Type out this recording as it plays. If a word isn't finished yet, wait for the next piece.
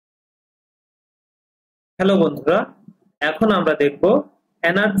Hello বন্ধুরা, এখন আমরা দেখব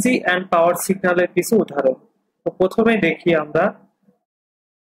এনার্জি এন্ড পাওয়ার সিগন্যালের কিছু উদাহরণ। তো প্রথমে দেখি আমরা,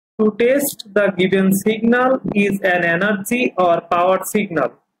 to test the given signal is an energy or power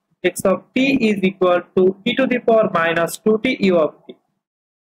signal x of t is equal to e to the power minus 2t u of t।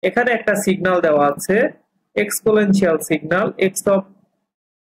 এখানে একটা সিগন্যাল দেওয়া আছে, exponential signal, x of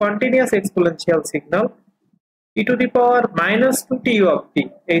continuous exponential signal e to the power minus 2t u of t।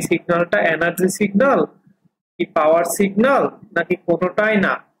 এই সিগন্যালটা energy signal কি পাওয়ার signal নাকি কোনোটাই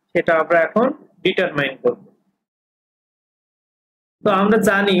না, সেটা আমরা এখন ডিটারমাইন করব। তো আমরা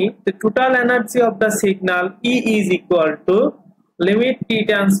জানি যে total energy of the signal E is equal to limit t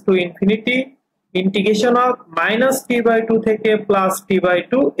tends to infinity integration of minus t/2 থেকে plus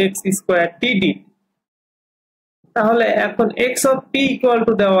t/2 x square t dt। তাহলে এখন x of t equal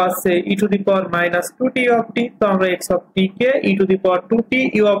to দেওয়া আছে e to the power minus 2t u of t। তো আমরা x of t K e to the power 2t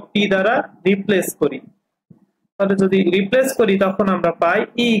u of t দ্বারা replace করি। তাহলে যদি রিপ্লেস করি তখন আমরা পাই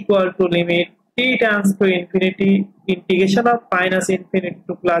e equal to limit t tends to infinity integration of minus infinity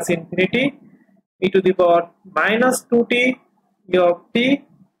to plus infinity e to the power minus 2t u of t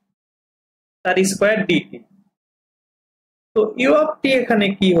তার square dt। তো u of t এখানে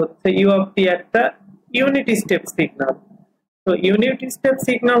কি হচ্ছে, u of t একটা unit step signal. তো unit step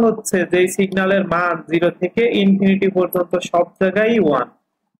signal হচ্ছে যে সিগন্যালের মান 0 থেকে ইনফিনিটি পর্যন্ত সব জায়গায় 1,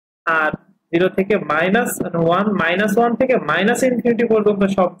 আর 0 থেকে -1 থেকে মাইনাস ইনফিনিটি পর্যন্ত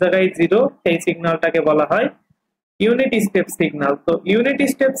সব জায়গায় 0। এই সিগন্যালটাকে বলা হয় ইউনিট স্টেপ সিগন্যাল। তো ইউনিট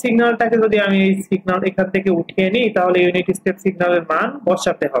স্টেপ সিগন্যালটাকে যদি আমি এই সিগন্যাল এখান থেকে উঠিয়ে নিই তাহলে ইউনিট স্টেপ সিগন্যালের মান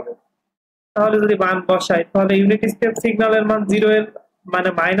বসাতে হবে। তাহলে যদি মান বসাই তাহলে ইউনিট স্টেপ সিগন্যালের মান 0 এর মানে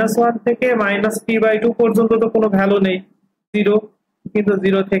 -1 থেকে -t/2 পর্যন্ত তো কোনো ভ্যালু নেই 0, কিন্তু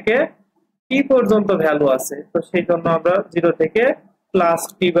 0 থেকে t পর্যন্ত ভ্যালু আছে। তো সেই জন্য আমরা 0 থেকে প্লাস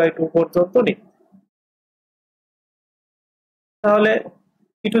t/2 পর্যন্ত নিই। তাহলে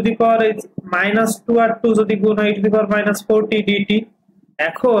e to the power -2 আর 2 যদি গুণ হয় e to the power -4t dt।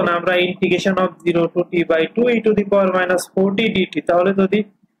 এখন আমরা integration of 0 to t/2 e to the power -4t dt। তাহলে যদি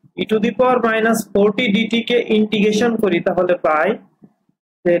e to the power -4t dt K integration করি তাহলে পাই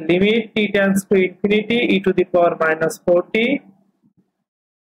যে limit t tends to infinity e to the power -4t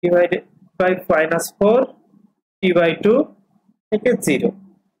divided by -4 t/2 থেকে 0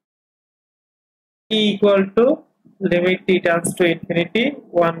 e equal to limit t tends to infinity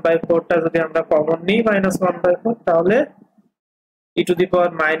 1/4 টা যদি আমরা common নিই -1/4 তাহলে e to the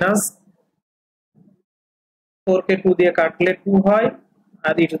power -4 কে 2 দিয়ে কাটলে 2 হয়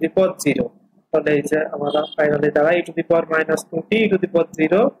আর e to the power 0। তাহলে এই যে আমরা ফাইনালি দাঁড়ায় e to the power -2t e to the power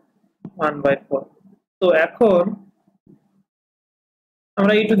 0 1/4। তো এখন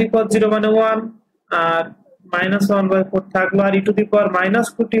আমরা e to the power 0 মানে 1 আর -1/4 থাকলো, আর e to the power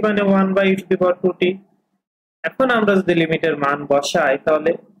 -2t মানে 1/e to the power 2t। এখন আমরা যদি লিমিটের মান বসাই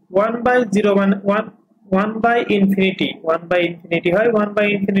তাহলে 1/0 মানে 1/infinity হয়,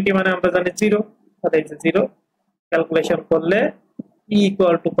 1/infinity মানে আমরা জানি 0। তাহলে এই যে 0 ক্যালকুলেশন করলে e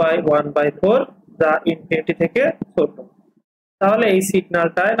equal to পাই 1/4, যা ইনফিনিটি থেকে ছোট। তাহলে এই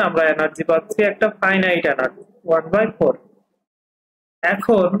সিগন্যালটায় আমরা এনার্জি পাচ্ছি একটা ফাইনাইট এনার্জি 1/4।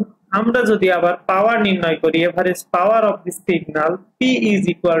 এখন আমরা যদি আবার পাওয়ার নির্ণয় করি, average power of the signal p is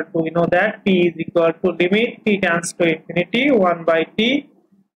equal to, you know that p is equal to limit t tends to infinity 1/t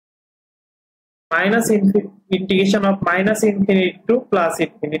minus integration of minus infinity to plus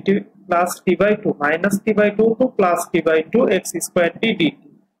infinity plus t/2 minus t/2 to plus t/2 x square t dt।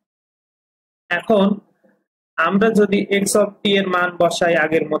 এখন আমরা যদি x of t এর মান বসাই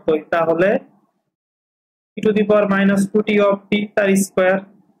আগের মতোই তাহলে e to the power -2t of t তার স্কয়ার।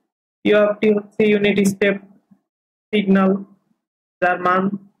 u of t হচ্ছে ইউনিট স্টেপ সিগন্যাল যার মান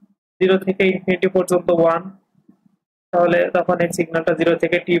 0 থেকে ইনফিনিটি পর্যন্ত 1। তাহলে তখন এই সিগন্যালটা 0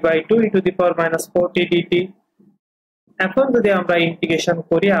 থেকে t/2 e to the power -4t dt। এখন যদি আমরা ইন্টিগ্রেশন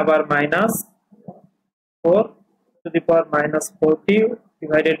করি আবার -4 to the power -4t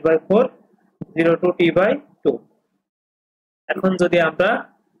divided by 4 0 to t/2। এখন যদি আমরা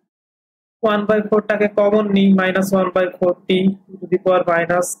 1/4 টাকে কমন নিই -1/4t e to the power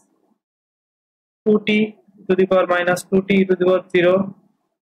 -2t e to the power -2t e to the power 0।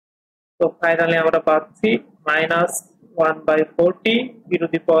 তো ফাইনালি আমরা পাচ্ছি -1/4t e to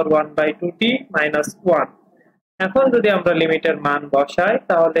the power 1/2t -1। এখন যদি আমরা লিমিটের মান বসাই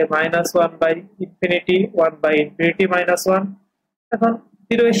তাহলে -1/infinity 1/infinity -1। এখন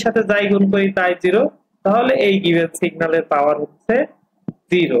 0 এর সাথে যাই গুণ করি তাই 0। তাহলে এই গিভেন সিগন্যালের পাওয়ার হচ্ছে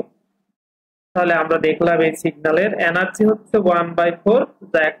 0। তাহলে আমরা দেখলাম এই সিগন্যালের এনার্জি হচ্ছে 1/4,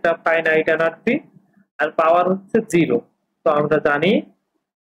 যা একটা ফাইনাইট এনার্জি, আর পাওয়ার হচ্ছে 0। তো আমরা জানি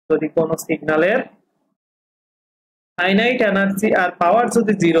যদি কোনো সিগন্যালের ফাইনাইট এনার্জি আর পাওয়ার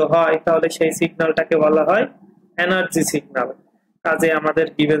যদি 0 হয় তাহলে সেই সিগন্যালটাকে বলা হয় এনার্জি সিগন্যাল। কাজে আমাদের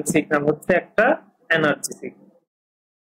গিভেন সিগন্যাল হচ্ছে একটা এনার্জি সিগন্যাল।